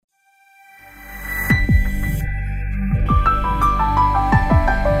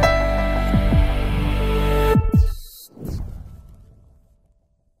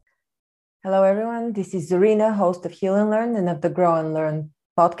This is Zarina, host of Heal and Learn and of the Grow and Learn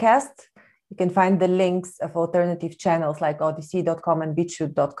podcast. You can find the links of alternative channels like odyssey.com and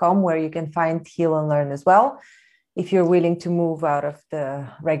BitChute.com, where you can find Heal and Learn as well, if you're willing to move out of the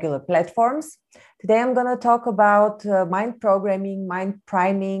regular platforms. Today, I'm going to talk about mind programming, mind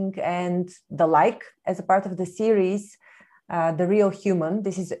priming, and the like as a part of the series, The Real Human.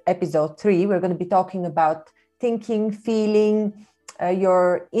 This is episode 3. We're going to be talking about thinking, feeling,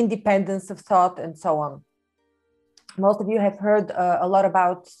 your independence of thought, and so on. Most of you have heard a lot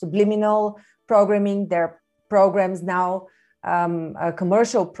about subliminal programming. There are programs now,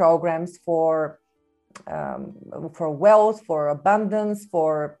 commercial programs for wealth, for abundance,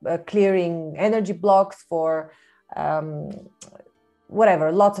 for clearing energy blocks, for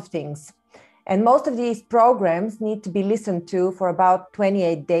whatever, lots of things. And most of these programs need to be listened to for about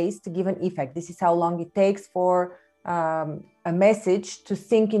 28 days to give an effect. This is how long it takes for a message to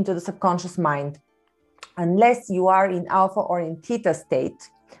sink into the subconscious mind. Unless you are in alpha or in theta state,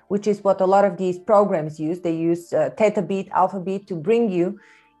 which is what a lot of these programs use. They use theta beat, alpha beat to bring you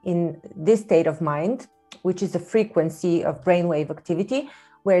in this state of mind, which is a frequency of brainwave activity,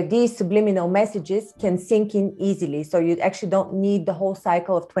 where these subliminal messages can sink in easily. So you actually don't need the whole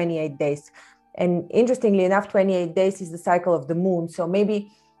cycle of 28 days. And interestingly enough, 28 days is the cycle of the moon. So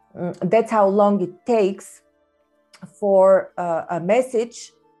maybe that's how long it takes for a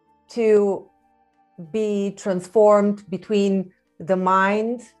message to be transformed between the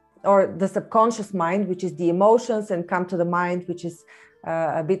mind or the subconscious mind, which is the emotions, and come to the mind, which is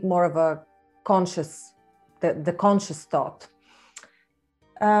a bit more of a conscious, the conscious thought.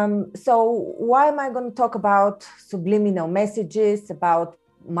 So why am I going to talk about subliminal messages, about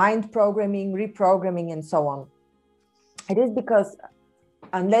mind programming, reprogramming, and so on? It is because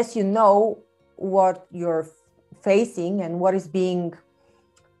unless you know what you're facing and what is being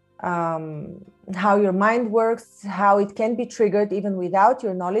how your mind works, how it can be triggered even without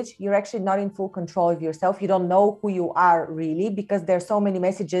your knowledge, you're actually not in full control of yourself. You don't know who you are really, because there are so many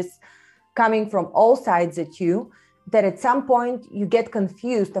messages coming from all sides at you that at some point you get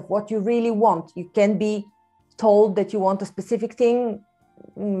confused of what you really want. You can be told that you want a specific thing,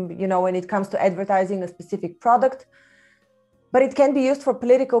 when it comes to advertising a specific product, but it can be used for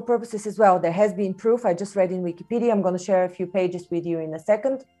political purposes as well. There has been proof. I just read in Wikipedia. I'm going to share a few pages with you in a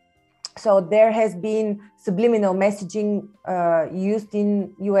second. So there has been subliminal messaging used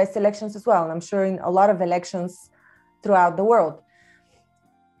in US elections as well. And I'm sure in a lot of elections throughout the world.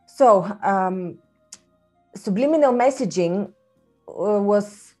 So subliminal messaging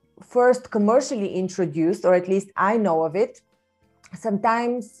was first commercially introduced, or at least I know of it,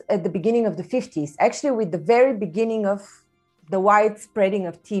 sometimes at the beginning of the 50s, actually with the very beginning of the widespreading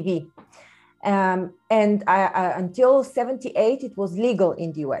of TV. And until 78, it was legal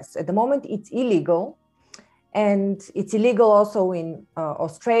in the US. At the moment, it's illegal. And it's illegal also in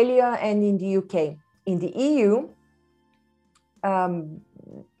Australia and in the UK. In the EU, I'm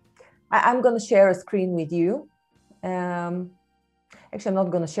going to share a screen with you. Actually, I'm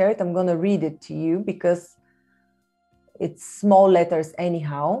not going to share it. I'm going to read it to you because it's small letters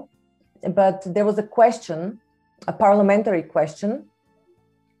anyhow. But there was a question, a parliamentary question,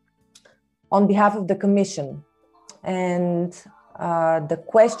 on behalf of the Commission. And the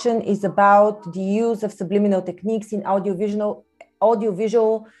question is about the use of subliminal techniques in audiovisual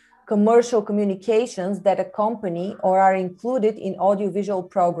commercial communications that accompany or are included in audiovisual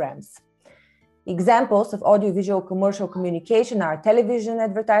programs. Examples of audiovisual commercial communication are television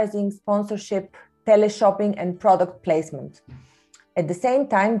advertising, sponsorship, teleshopping, and product placement. At the same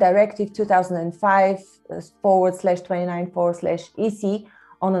time, Directive 2005/29/EC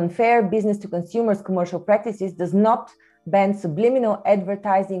on unfair business to consumers commercial practices does not ban subliminal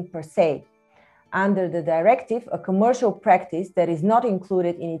advertising per se. Under the directive, a commercial practice that is not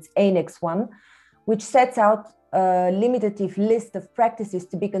included in its Annex 1, which sets out a limitative list of practices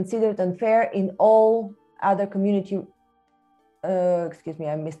to be considered unfair in all other community,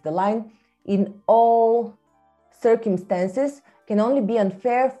 in all circumstances, can only be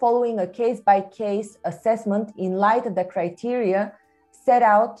unfair following a case-by-case assessment in light of the criteria set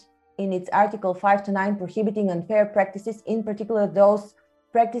out in its Article 5 to 9 prohibiting unfair practices, in particular those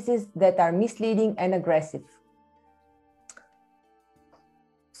practices that are misleading and aggressive.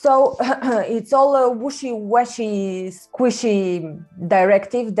 So it's all a wishy-washy, squishy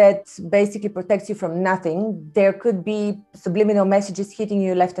directive that basically protects you from nothing. There could be subliminal messages hitting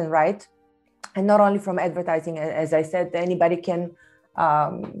you left and right, and not only from advertising. As I said, anybody can,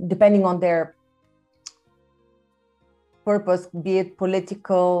 depending on their purpose, be it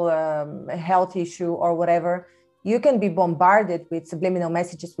political, health issue or whatever, you can be bombarded with subliminal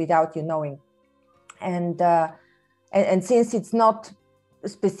messages without you knowing. And since it's not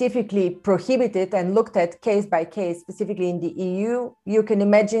specifically prohibited and looked at case by case, specifically in the EU, you can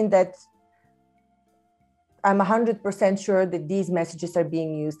imagine that I'm 100% sure that these messages are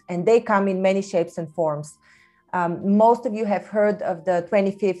being used, and they come in many shapes and forms. Most of you have heard of the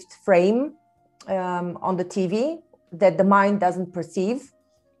 25th frame on the TV that the mind doesn't perceive,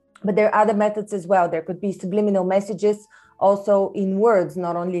 but there are other methods as well. There could be subliminal messages also in words,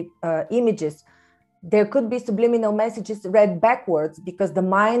 not only images. There could be subliminal messages read backwards, because the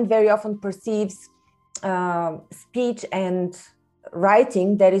mind very often perceives speech and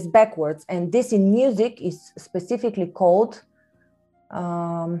writing that is backwards. And this in music is specifically called,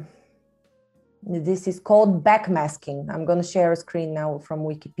 this is called backmasking. I'm going to share a screen now from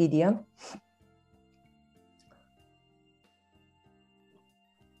Wikipedia.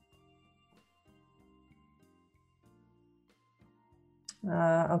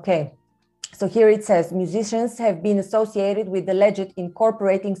 Okay. So here it says, musicians have been associated with alleged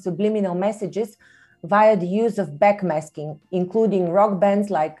incorporating subliminal messages via the use of backmasking, including rock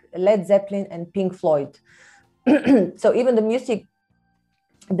bands like Led Zeppelin and Pink Floyd. So even the music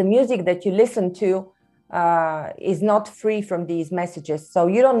that you listen to is not free from these messages. So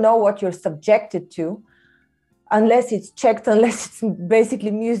you don't know what you're subjected to unless it's checked, unless it's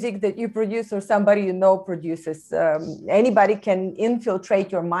basically music that you produce or somebody you know produces. Anybody can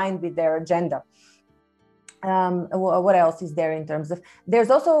infiltrate your mind with their agenda. What else is there in terms of, there's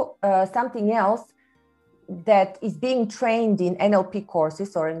also something else that is being trained in NLP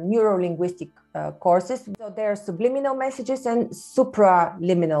courses or in neuro-linguistic courses. So there are subliminal messages and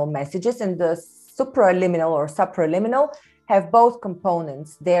supraliminal messages, and the supraliminal or supraliminal have both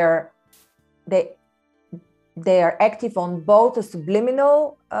components. They are active on both a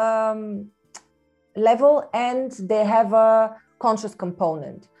subliminal level, and they have a conscious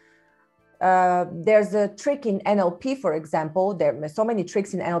component. There's a trick in NLP, for example. There are so many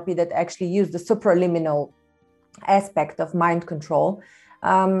tricks in NLP that actually use the supraliminal aspect of mind control.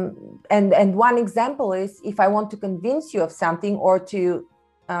 And one example is, if I want to convince you of something, or to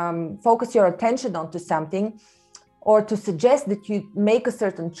focus your attention onto something, or to suggest that you make a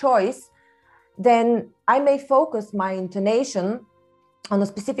certain choice, then I may focus my intonation on a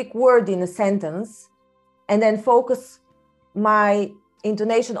specific word in a sentence, and then focus my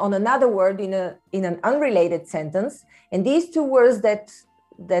intonation on another word in an unrelated sentence. And these two words that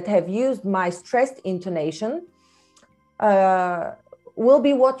have used my stressed intonation will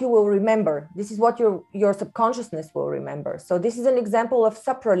be what you will remember. This is what your subconsciousness will remember. So this is an example of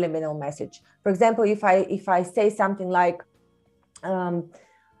supraliminal message. For example, if I say something like,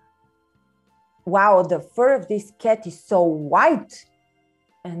 wow, the fur of this cat is so white.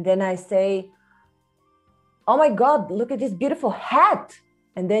 And then I say, oh my God, look at this beautiful hat.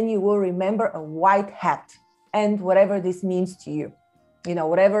 And then you will remember a white hat, and whatever this means to you,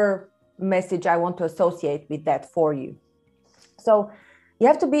 whatever message I want to associate with that for you. So you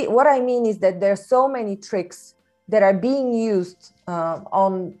have to be, what I mean is that there are so many tricks that are being used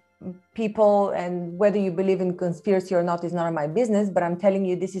on people, and whether you believe in conspiracy or not is none of my business, but I'm telling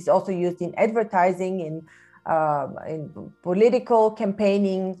you, this is also used in advertising, in political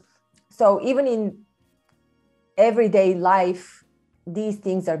campaigning. So even in everyday life, these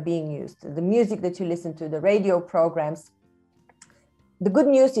things are being used. The music that you listen to, the radio programs. The good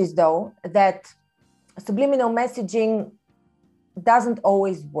news is, though, that subliminal messaging doesn't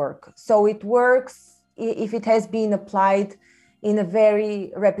always work. So it works if it has been applied in a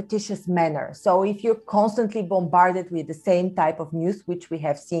very repetitious manner. So if you're constantly bombarded with the same type of news, which we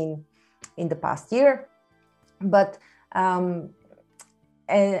have seen in the past year, but and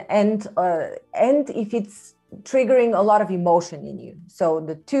if it's triggering a lot of emotion in you. So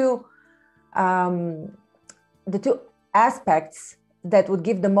the two aspects that would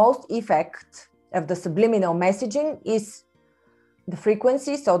give the most effect of the subliminal messaging is the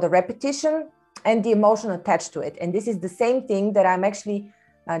frequency, so the repetition, and the emotion attached to it. And this is the same thing that I'm actually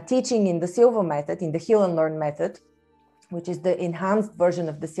teaching in the Silva method, in the Heal and Learn method, which is the enhanced version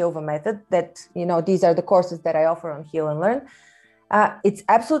of the Silva method. That, these are the courses that I offer on Heal and Learn. It's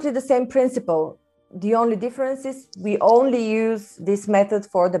absolutely the same principle. The only difference is we only use this method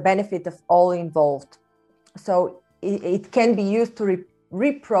for the benefit of all involved. So it can be used to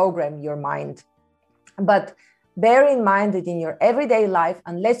reprogram your mind. But bear in mind that in your everyday life,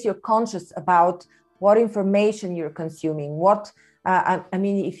 unless you're conscious about what information you're consuming,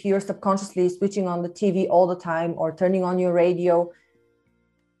 if you're subconsciously switching on the TV all the time or turning on your radio,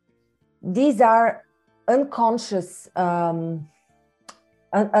 these are unconscious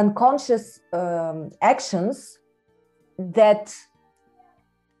actions that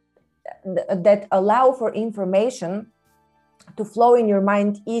that allow for information to flow in your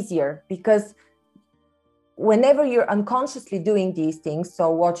mind easier, because whenever you're unconsciously doing these things, so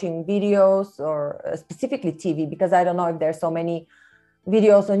watching videos or specifically TV, because I don't know if there's so many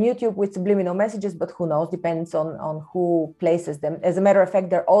videos on YouTube with subliminal messages, but who knows, depends on who places them. As a matter of fact,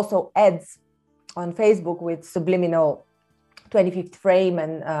 there are also ads on Facebook with subliminal 25th frame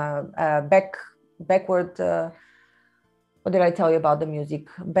and backward, what did I tell you about the music?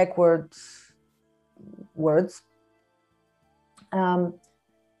 Backward words.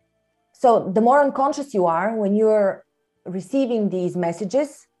 So the more unconscious you are when you're receiving these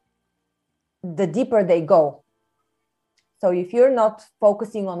messages, the deeper they go. So if you're not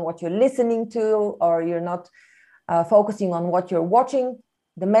focusing on what you're listening to, or you're not focusing on what you're watching,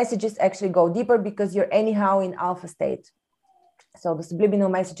 the messages actually go deeper because you're anyhow in alpha state. So the subliminal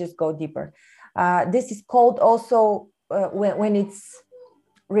messages go deeper. This is called also, when it's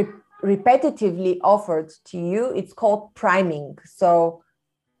repetitively offered to you, it's called priming. So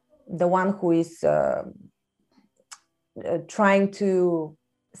the one who is trying to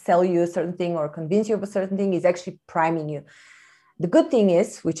sell you a certain thing or convince you of a certain thing is actually priming you. The good thing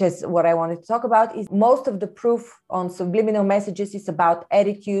is, which is what I wanted to talk about, is most of the proof on subliminal messages is about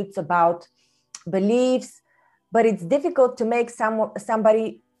attitudes, about beliefs, but it's difficult to make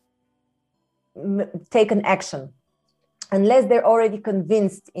somebody take an action unless they're already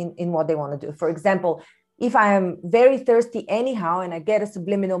convinced in what they want to do. For example, if I am very thirsty anyhow and I get a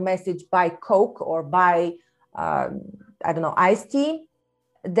subliminal message, buy Coke or buy, I don't know, iced tea,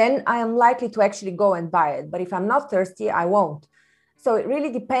 then I am likely to actually go and buy it. But if I'm not thirsty, I won't. So it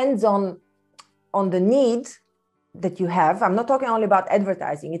really depends on the need that you have. I'm not talking only about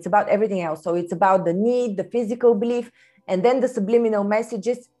advertising, it's about everything else. So it's about the need, the physical belief, and then the subliminal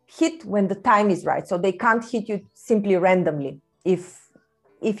messages hit when the time is right. So they can't hit you simply randomly.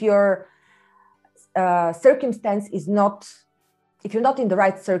 If your circumstance is not, if you're not in the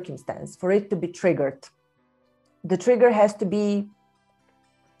right circumstance for it to be triggered, the trigger has to be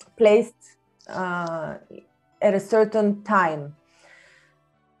placed at a certain time.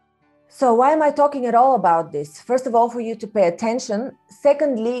 So why am I talking at all about this? First of all, for you to pay attention.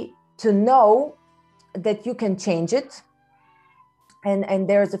 Secondly, to know that you can change it. And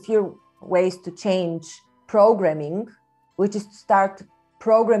there's a few ways to change programming, which is to start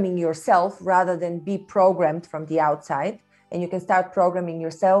programming yourself rather than be programmed from the outside. And you can start programming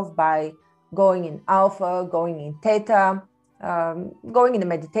yourself by going in alpha, going in theta, going in a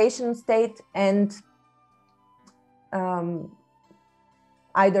meditation state, and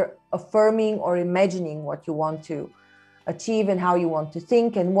either affirming or imagining what you want to achieve and how you want to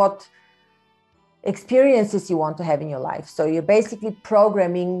think and what experiences you want to have in your life. So you're basically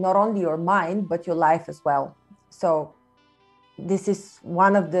programming not only your mind, but your life as well. So this is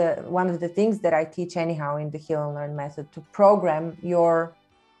one of the things that I teach anyhow in the Heal and Learn method, to program your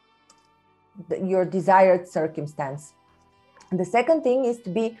desired circumstance. And the second thing is to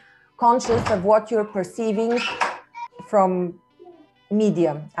be conscious of what you're perceiving from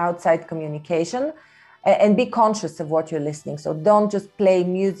media, outside communication, and be conscious of what you're listening. So don't just play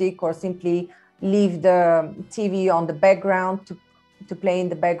music or simply leave the TV on the background to play in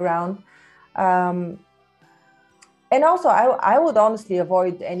the background. And also, I would honestly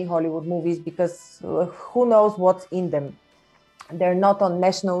avoid any Hollywood movies because who knows what's in them. They're not on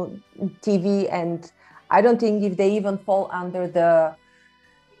national TV, and I don't think if they even fall under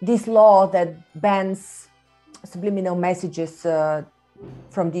this law that bans subliminal messages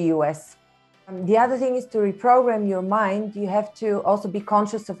from the US. The other thing is to reprogram your mind. You have to also be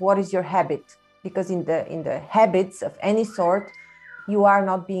conscious of what is your habit, because in the habits of any sort, you are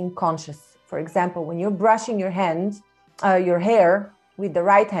not being conscious. For example, when you're brushing your hair with the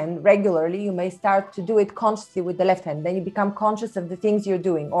right hand regularly, you may start to do it consciously with the left hand. Then you become conscious of the things you're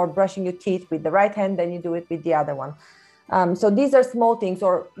doing, or brushing your teeth with the right hand, then you do it with the other one. So these are small things,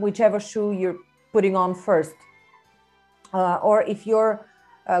 or whichever shoe you're putting on first. Or if you're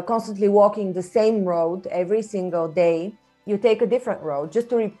constantly walking the same road every single day, you take a different road, just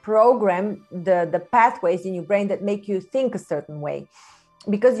to reprogram the pathways in your brain that make you think a certain way.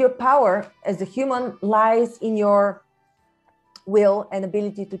 Because your power as a human lies in your will and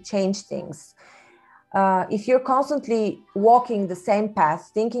ability to change things. If you're constantly walking the same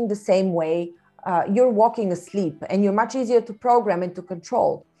path, thinking the same way, you're walking asleep, and you're much easier to program and to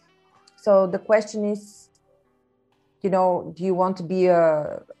control. So the question is, do you want to be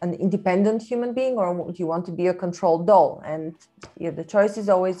an independent human being, or do you want to be a controlled doll? And the choice is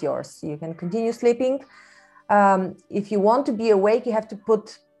always yours. You can continue sleeping. If you want to be awake, you have to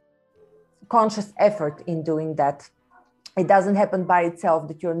put conscious effort in doing that. It doesn't happen by itself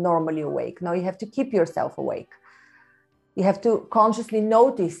that you're normally awake. No, you have to keep yourself awake. You have to consciously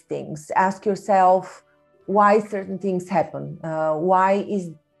notice things. Ask yourself why certain things happen. Why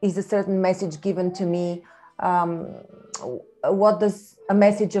is a certain message given to me? What does a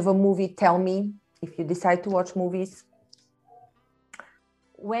message of a movie tell me if you decide to watch movies?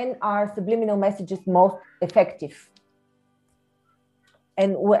 When are subliminal messages most effective?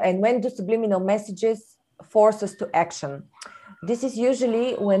 And when do subliminal messages force us to action? This is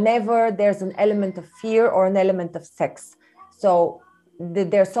usually whenever there's an element of fear or an element of sex. So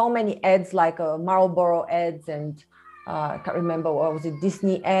there are so many ads, like Marlboro ads, and I can't remember, what was it,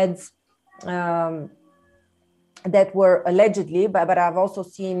 Disney ads, that were allegedly, but I've also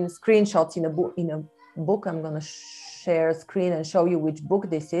seen screenshots in a book. I'm going to share a screen and show you which book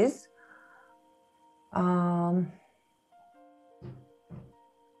this is.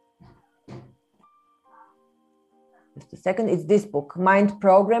 Just a second. It's this book, Mind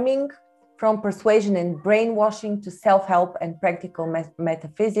Programming: From Persuasion and Brainwashing to Self-Help and Practical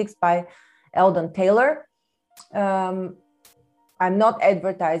Metaphysics by Eldon Taylor. I'm not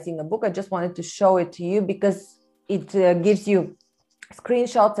advertising a book. I just wanted to show it to you because it gives you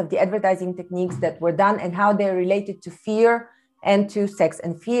screenshots of the advertising techniques that were done and how they're related to fear and to sex.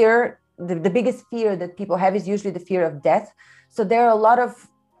 And fear, the biggest fear that people have is usually the fear of death. So there are a lot of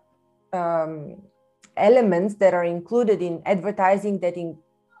elements that are included in advertising that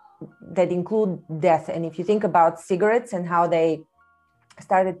include death. And if you think about cigarettes and how they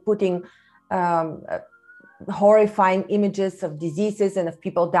started putting horrifying images of diseases and of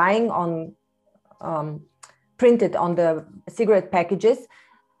people dying on printed on the cigarette packages,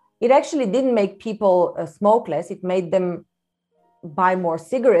 it actually didn't make people smoke less. It made them buy more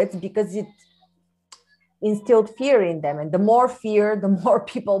cigarettes because it instilled fear in them. And the more fear, the more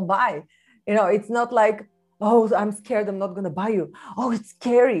people buy. You know, it's not like, oh, I'm scared, I'm not going to buy you. Oh, it's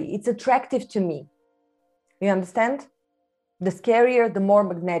scary, it's attractive to me. You understand? The scarier, the more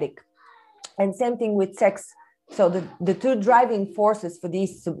magnetic. And same thing with sex. So the two driving forces for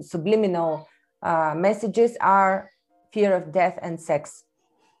these subliminal messages are fear of death and sex.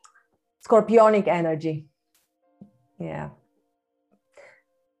 Scorpionic energy. Yeah.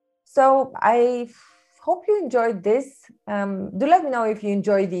 So I hope you enjoyed this. Do let me know if you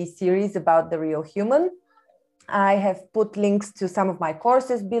enjoy these series about the real human. I have put links to some of my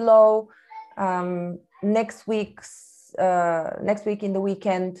courses below. Next weekend,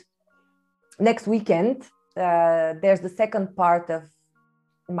 there's the second part of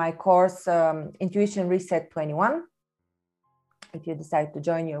my course, Intuition Reset 21. If you decide to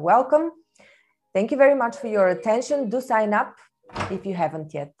join, you're welcome. Thank you very much for your attention. Do sign up if you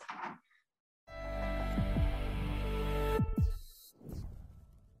haven't yet.